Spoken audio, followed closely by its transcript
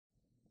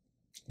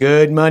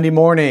Good Monday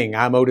morning.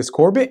 I'm Otis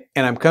Corbett,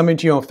 and I'm coming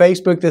to you on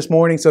Facebook this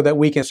morning so that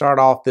we can start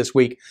off this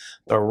week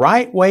the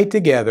right way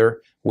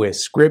together with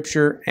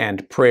Scripture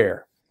and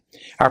prayer.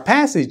 Our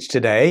passage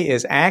today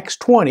is Acts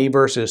 20,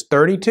 verses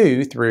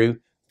 32 through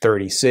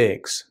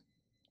 36.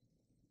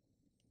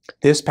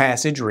 This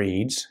passage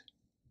reads,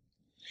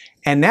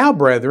 "And now,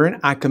 brethren,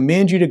 I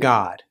commend you to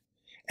God,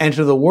 and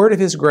to the word of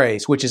His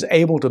grace, which is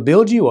able to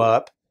build you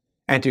up,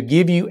 and to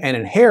give you an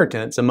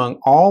inheritance among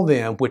all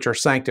them which are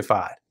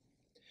sanctified.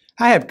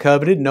 I have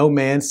coveted no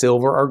man's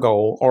silver or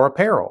gold or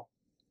apparel.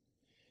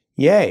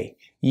 Yea,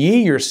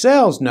 ye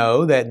yourselves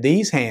know that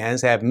these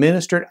hands have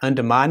ministered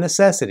unto my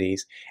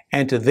necessities,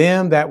 and to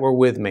them that were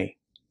with me.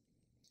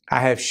 I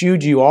have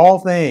shewed you all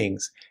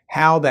things,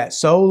 how that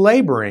so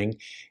laboring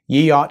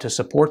ye ought to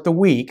support the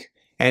weak,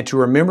 and to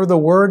remember the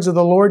words of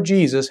the Lord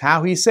Jesus,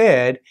 how He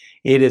said,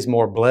 It is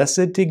more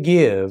blessed to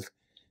give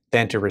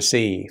than to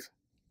receive.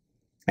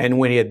 And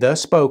when He had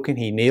thus spoken,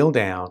 He kneeled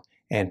down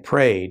and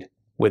prayed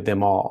with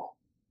them all."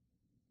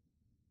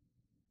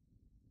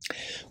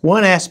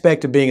 One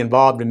aspect of being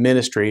involved in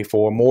ministry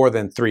for more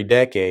than 3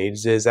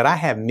 decades is that I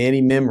have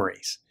many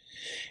memories.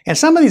 And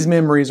some of these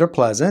memories are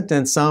pleasant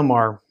and some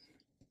are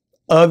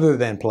other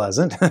than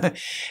pleasant.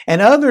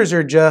 And others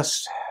are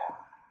just,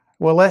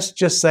 well, let's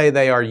just say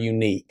they are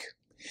unique.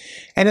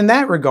 And in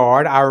that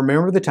regard, I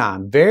remember the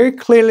time, very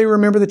clearly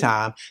remember the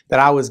time, that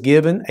I was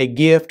given a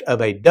gift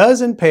of a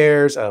dozen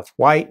pairs of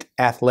white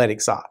athletic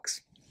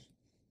socks.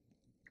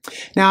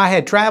 Now, I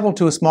had traveled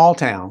to a small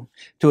town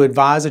to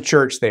advise a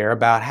church there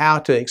about how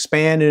to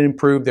expand and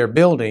improve their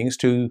buildings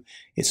to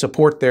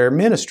support their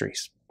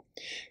ministries.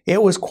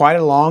 It was quite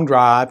a long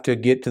drive to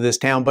get to this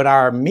town, but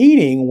our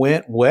meeting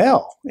went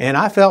well, and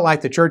I felt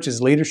like the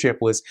church's leadership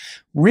was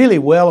really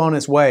well on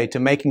its way to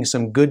making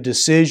some good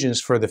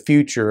decisions for the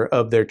future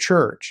of their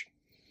church.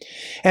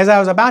 As I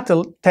was about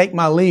to take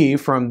my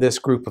leave from this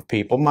group of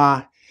people,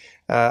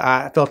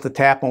 I felt a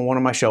tap on one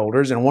of my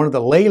shoulders, and one of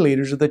the lay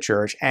leaders of the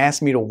church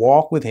asked me to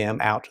walk with him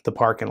out to the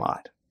parking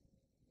lot.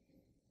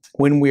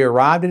 When we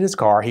arrived at his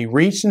car, he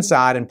reached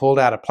inside and pulled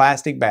out a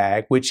plastic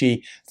bag, which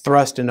he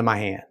thrust into my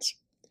hands.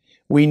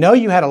 "We know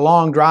you had a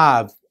long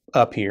drive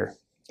up here,"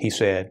 he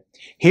said.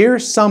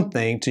 "Here's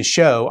something to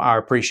show our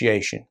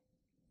appreciation."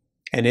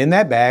 And in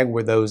that bag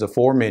were those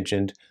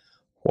aforementioned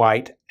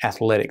white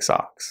athletic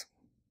socks.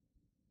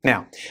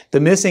 Now,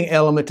 the missing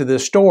element to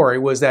this story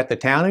was that the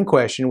town in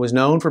question was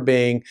known for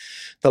being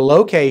the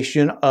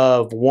location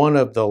of one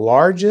of the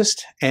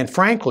largest and,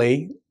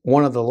 frankly,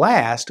 one of the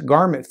last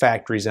garment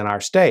factories in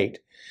our state,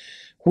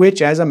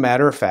 which, as a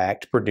matter of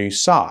fact,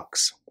 produced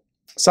socks.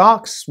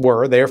 Socks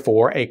were,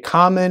 therefore, a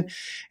common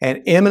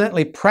and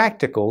eminently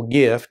practical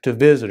gift to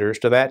visitors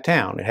to that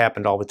town. It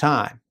happened all the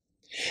time.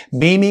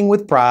 Beaming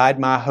with pride,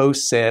 my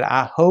host said,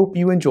 "I hope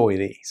you enjoy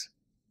these."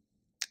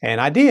 And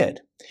I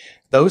did.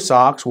 Those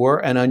socks were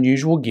an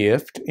unusual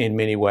gift in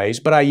many ways,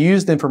 but I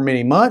used them for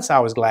many months. I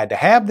was glad to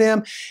have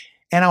them,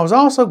 and I was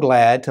also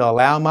glad to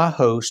allow my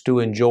host to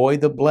enjoy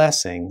the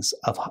blessings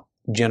of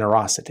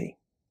generosity.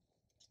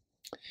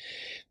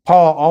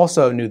 Paul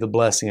also knew the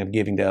blessing of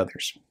giving to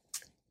others.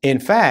 In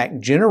fact,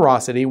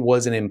 generosity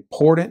was an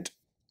important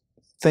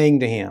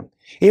thing to him.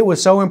 It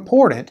was so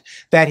important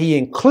that he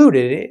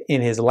included it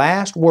in his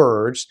last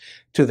words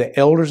to the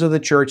elders of the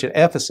church at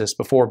Ephesus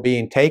before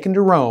being taken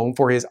to Rome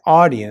for his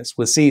audience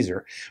with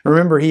Caesar.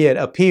 Remember, he had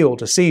appealed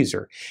to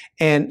Caesar.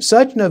 And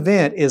such an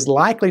event is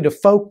likely to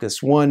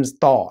focus one's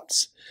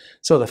thoughts.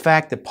 So the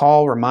fact that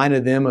Paul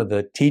reminded them of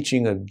the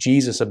teaching of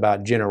Jesus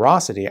about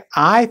generosity,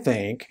 I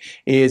think,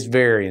 is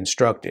very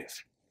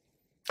instructive.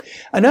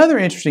 Another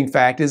interesting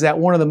fact is that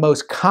one of the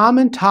most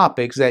common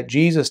topics that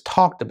Jesus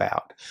talked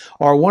about,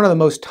 or one of the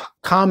most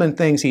common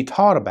things He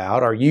taught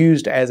about or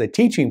used as a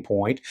teaching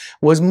point,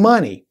 was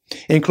money,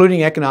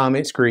 including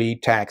economics,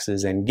 greed,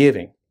 taxes, and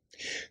giving.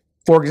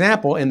 For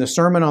example, in the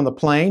Sermon on the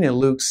Plain in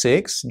Luke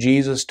 6,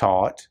 Jesus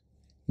taught,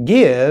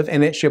 "Give,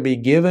 and it shall be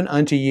given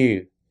unto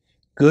you.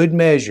 Good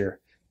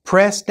measure,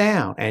 pressed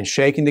down and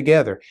shaken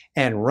together,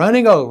 and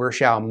running over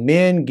shall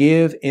men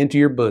give into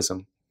your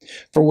bosom.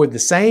 For with the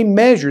same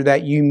measure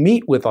that you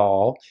meet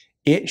withal,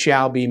 it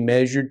shall be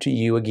measured to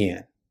you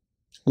again."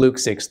 Luke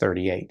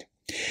 6:38.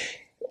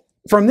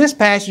 From this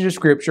passage of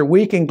Scripture,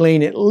 we can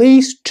glean at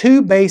least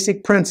 2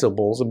 basic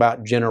principles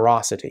about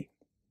generosity.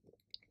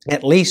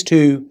 At least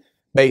 2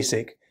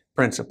 basic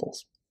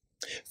principles.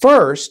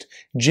 First,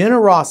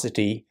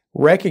 generosity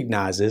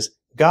recognizes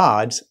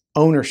God's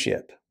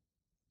ownership.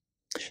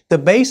 The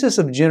basis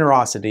of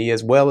generosity,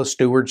 as well as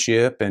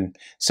stewardship and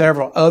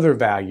several other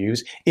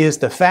values, is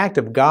the fact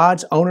of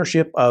God's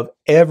ownership of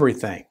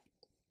everything.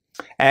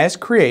 As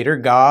Creator,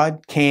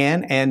 God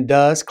can and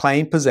does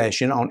claim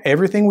possession on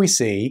everything we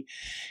see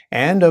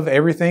and of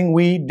everything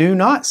we do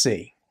not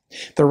see.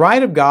 The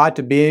right of God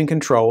to be in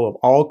control of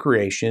all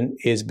creation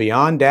is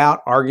beyond doubt,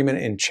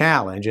 argument, and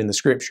challenge in the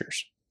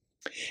Scriptures.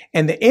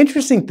 And the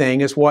interesting thing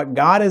is what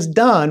God has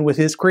done with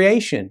His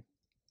creation.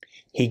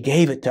 He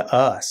gave it to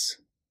us.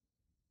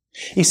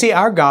 You see,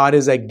 our God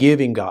is a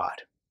giving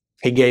God.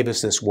 He gave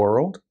us this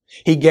world.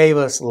 He gave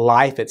us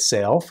life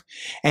itself,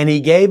 and He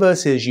gave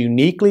us His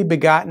uniquely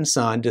begotten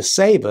Son to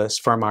save us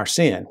from our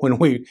sin when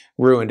we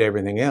ruined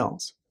everything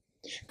else.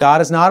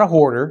 God is not a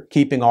hoarder,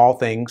 keeping all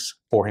things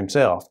for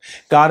Himself.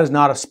 God is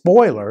not a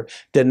spoiler,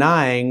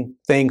 denying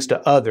things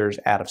to others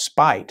out of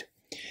spite.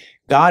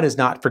 God is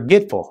not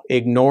forgetful,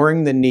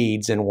 ignoring the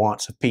needs and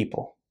wants of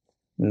people.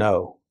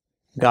 No,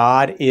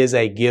 God is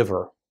a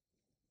giver.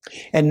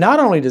 And not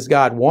only does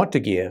God want to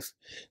give,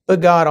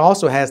 but God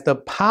also has the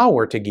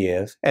power to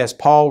give, as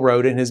Paul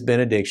wrote in his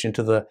benediction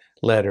to the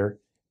letter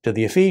to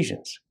the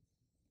Ephesians.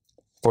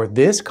 For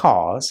this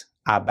cause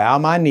I bow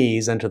my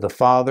knees unto the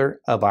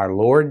Father of our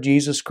Lord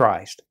Jesus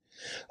Christ,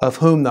 of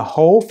whom the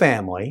whole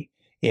family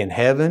in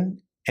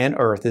heaven and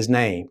earth is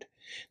named,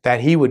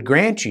 that He would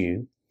grant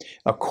you,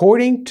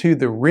 according to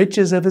the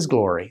riches of His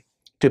glory,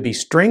 to be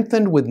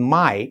strengthened with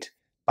might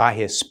by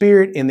His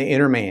Spirit in the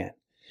inner man,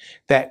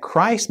 that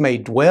Christ may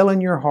dwell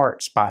in your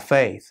hearts by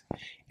faith,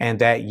 and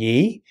that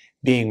ye,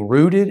 being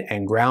rooted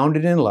and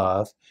grounded in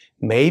love,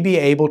 may be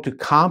able to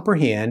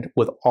comprehend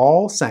with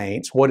all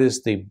saints what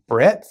is the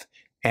breadth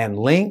and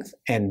length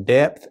and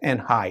depth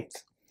and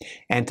height,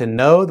 and to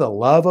know the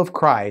love of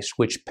Christ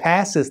which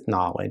passeth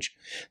knowledge,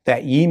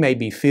 that ye may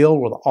be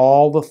filled with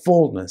all the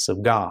fullness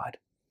of God.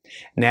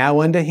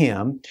 Now unto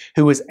Him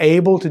who is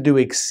able to do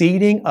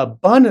exceeding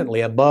abundantly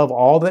above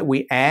all that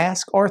we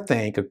ask or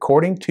think,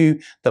 according to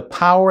the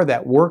power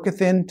that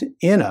worketh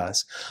in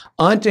us,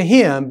 unto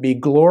Him be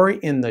glory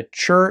in the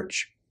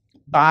church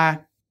by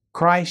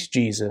Christ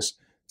Jesus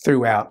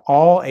throughout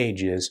all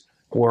ages,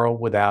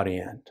 world without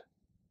end.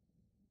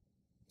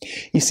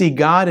 You see,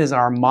 God is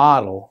our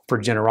model for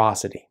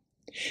generosity.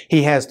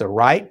 He has the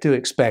right to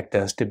expect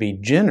us to be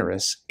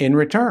generous in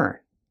return.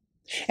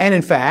 And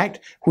in fact,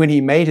 when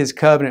He made His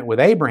covenant with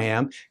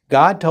Abraham,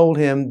 God told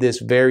him this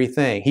very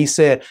thing. He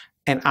said,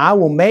 "And I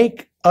will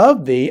make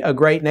of thee a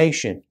great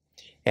nation,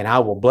 and I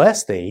will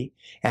bless thee,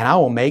 and I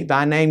will make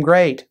thy name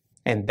great,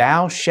 and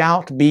thou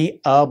shalt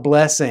be a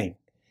blessing.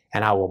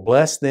 And I will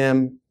bless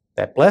them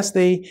that bless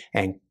thee,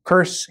 and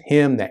curse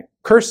him that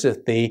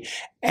curseth thee,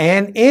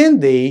 and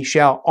in thee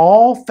shall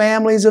all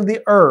families of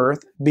the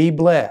earth be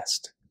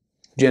blessed."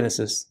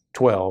 Genesis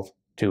 12,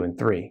 2 and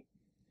 3.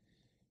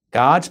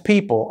 God's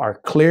people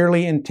are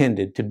clearly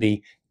intended to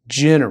be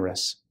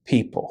generous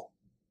people.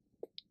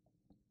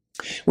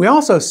 We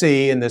also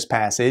see in this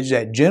passage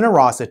that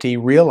generosity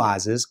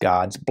realizes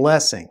God's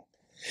blessing.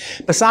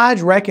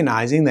 Besides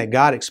recognizing that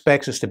God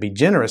expects us to be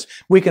generous,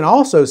 we can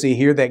also see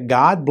here that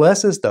God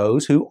blesses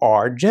those who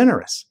are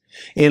generous.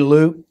 In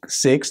Luke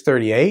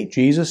 6:38,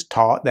 Jesus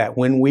taught that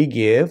when we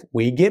give,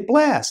 we get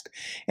blessed.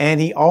 And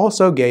He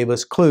also gave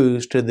us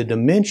clues to the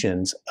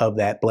dimensions of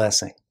that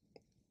blessing.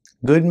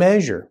 Good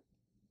measure.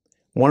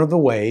 One of the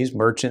ways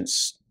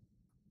merchants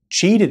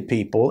cheated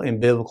people in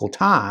biblical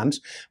times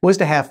was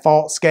to have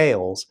false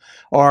scales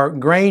or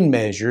grain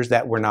measures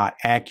that were not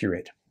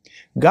accurate.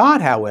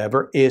 God,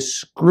 however, is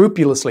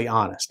scrupulously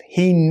honest.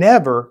 He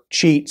never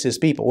cheats His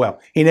people. Well,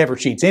 He never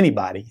cheats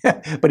anybody,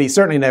 but He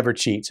certainly never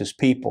cheats His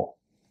people.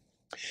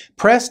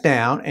 Pressed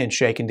down and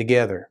shaken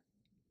together.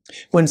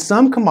 When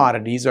some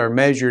commodities are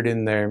measured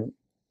in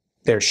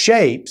their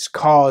shapes,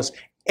 cause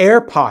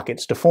air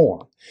pockets to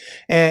form.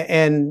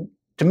 And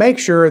to make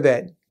sure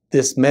that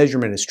this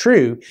measurement is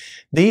true,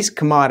 these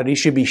commodities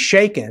should be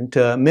shaken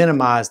to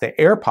minimize the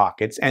air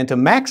pockets and to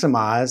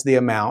maximize the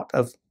amount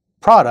of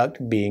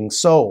product being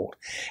sold.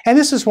 And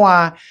this is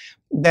why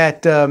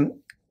that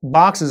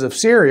boxes of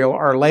cereal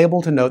are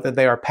labeled to note that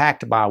they are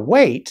packed by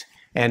weight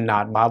and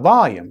not by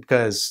volume,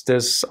 because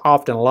there's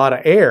often a lot of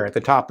air at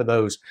the top of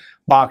those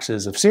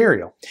boxes of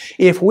cereal.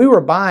 If we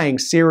were buying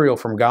cereal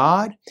from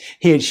God,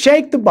 He'd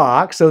shake the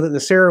box so that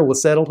the cereal would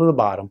settle to the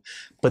bottom,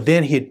 but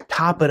then He'd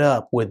top it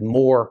up with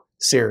more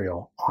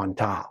cereal on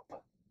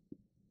top.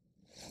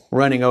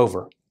 Running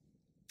over.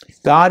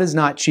 God is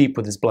not cheap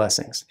with His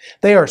blessings.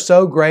 They are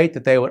so great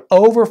that they would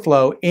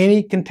overflow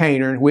any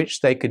container in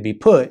which they could be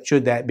put,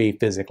 should that be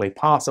physically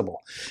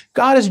possible.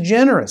 God is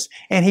generous,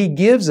 and He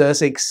gives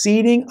us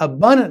exceeding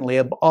abundantly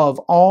above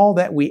all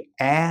that we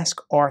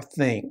ask or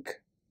think.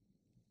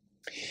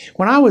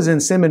 When I was in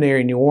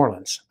seminary in New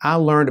Orleans, I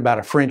learned about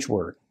a French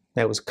word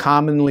that was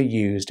commonly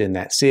used in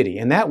that city,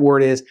 and that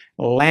word is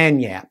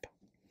lagniappe.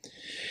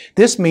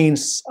 This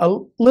means a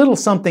little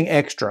something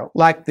extra,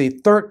 like the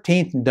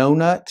 13th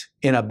donut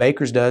in a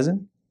baker's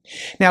dozen.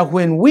 Now,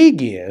 when we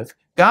give,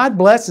 God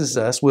blesses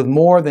us with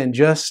more than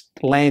just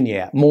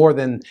lagniappe, more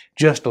than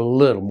just a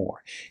little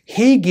more.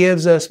 He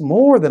gives us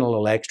more than a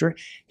little extra.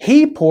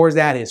 He pours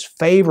out His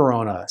favor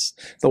on us,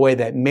 the way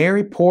that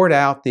Mary poured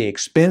out the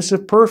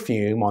expensive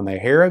perfume on the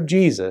hair of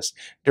Jesus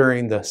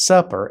during the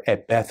supper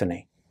at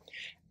Bethany.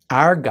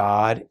 Our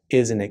God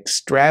is an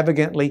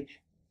extravagantly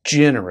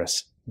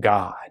generous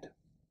God.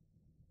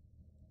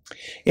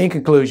 In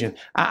conclusion,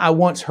 I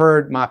once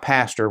heard my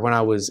pastor, when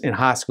I was in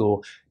high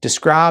school,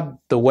 describe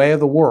the way of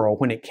the world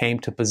when it came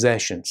to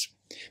possessions.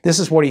 This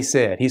is what he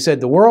said. He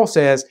said, the world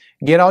says,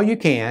 get all you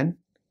can,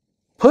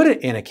 put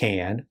it in a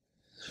can,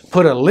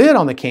 put a lid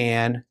on the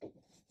can,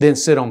 then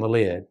sit on the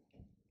lid.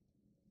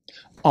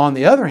 On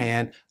the other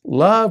hand,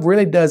 love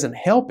really doesn't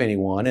help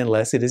anyone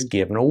unless it is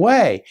given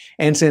away.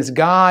 And since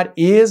God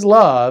is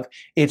love,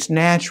 it's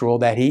natural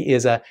that He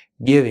is a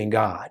giving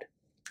God.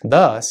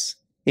 Thus,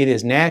 it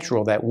is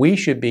natural that we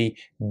should be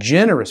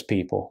generous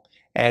people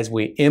as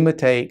we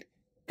imitate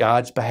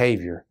God's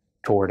behavior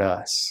toward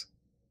us.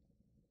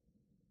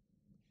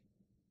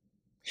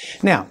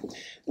 Now,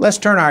 let's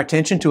turn our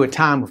attention to a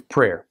time of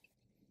prayer.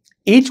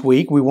 Each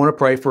week, we want to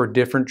pray for a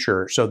different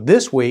church. So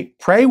this week,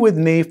 pray with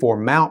me for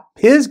Mount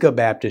Pisgah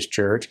Baptist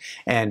Church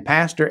and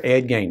Pastor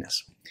Ed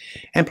Gaines.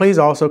 And please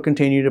also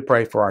continue to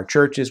pray for our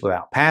churches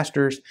without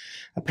pastors,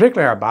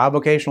 particularly our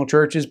bivocational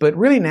churches, but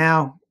really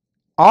now,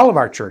 all of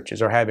our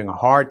churches are having a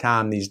hard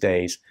time these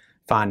days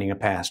finding a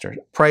pastor.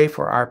 Pray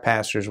for our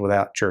pastors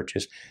without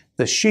churches.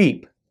 The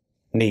sheep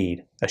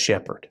need a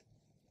shepherd.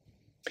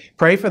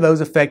 Pray for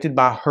those affected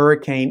by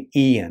Hurricane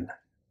Ian.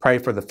 Pray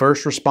for the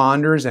first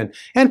responders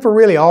and for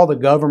really all the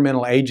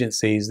governmental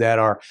agencies that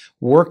are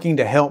working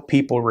to help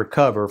people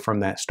recover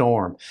from that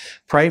storm.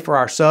 Pray for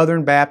our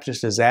Southern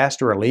Baptist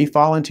Disaster Relief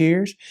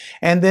volunteers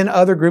and then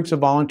other groups of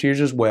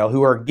volunteers as well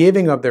who are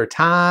giving of their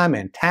time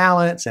and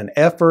talents and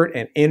effort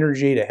and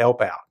energy to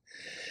help out.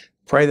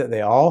 Pray that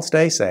they all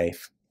stay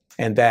safe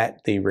and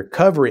that the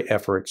recovery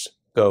efforts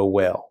go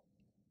well.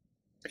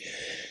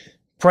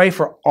 Pray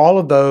for all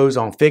of those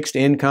on fixed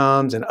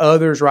incomes and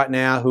others right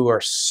now who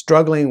are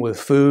struggling with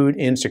food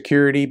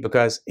insecurity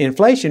because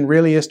inflation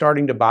really is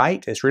starting to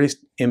bite. It's really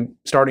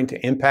starting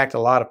to impact a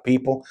lot of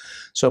people.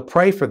 So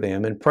pray for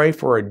them and pray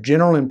for a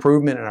general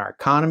improvement in our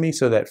economy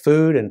so that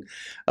food and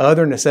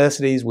other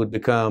necessities would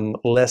become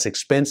less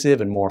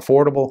expensive and more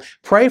affordable.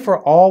 Pray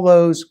for all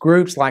those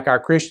groups like our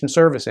Christian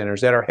Service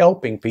Centers that are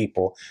helping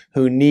people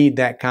who need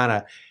that kind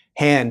of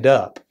hand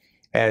up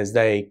as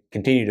they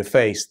continue to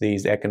face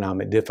these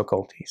economic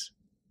difficulties.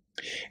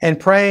 And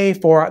pray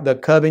for the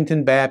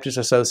Covington Baptist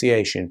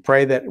Association.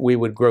 Pray that we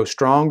would grow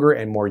stronger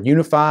and more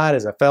unified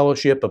as a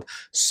fellowship of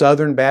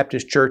Southern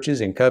Baptist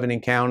churches in Covington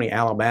County,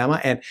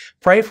 Alabama. And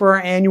pray for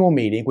our annual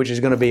meeting, which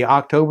is going to be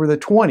October the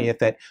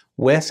 20th at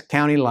West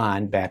County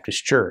Line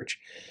Baptist Church.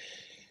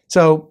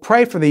 So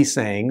pray for these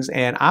things,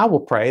 and I will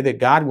pray that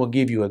God will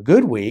give you a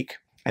good week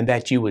and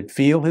that you would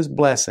feel His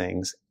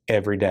blessings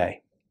every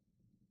day.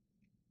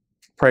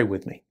 Pray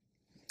with me.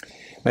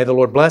 May the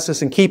Lord bless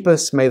us and keep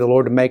us. May the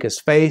Lord make His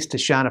face to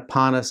shine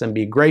upon us and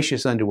be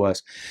gracious unto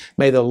us.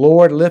 May the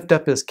Lord lift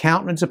up His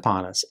countenance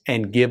upon us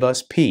and give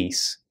us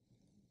peace.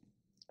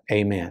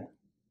 Amen.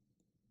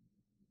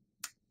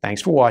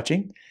 Thanks for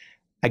watching.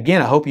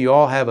 Again, I hope you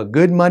all have a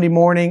good Monday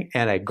morning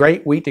and a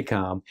great week to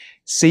come.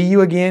 See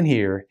you again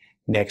here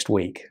next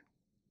week.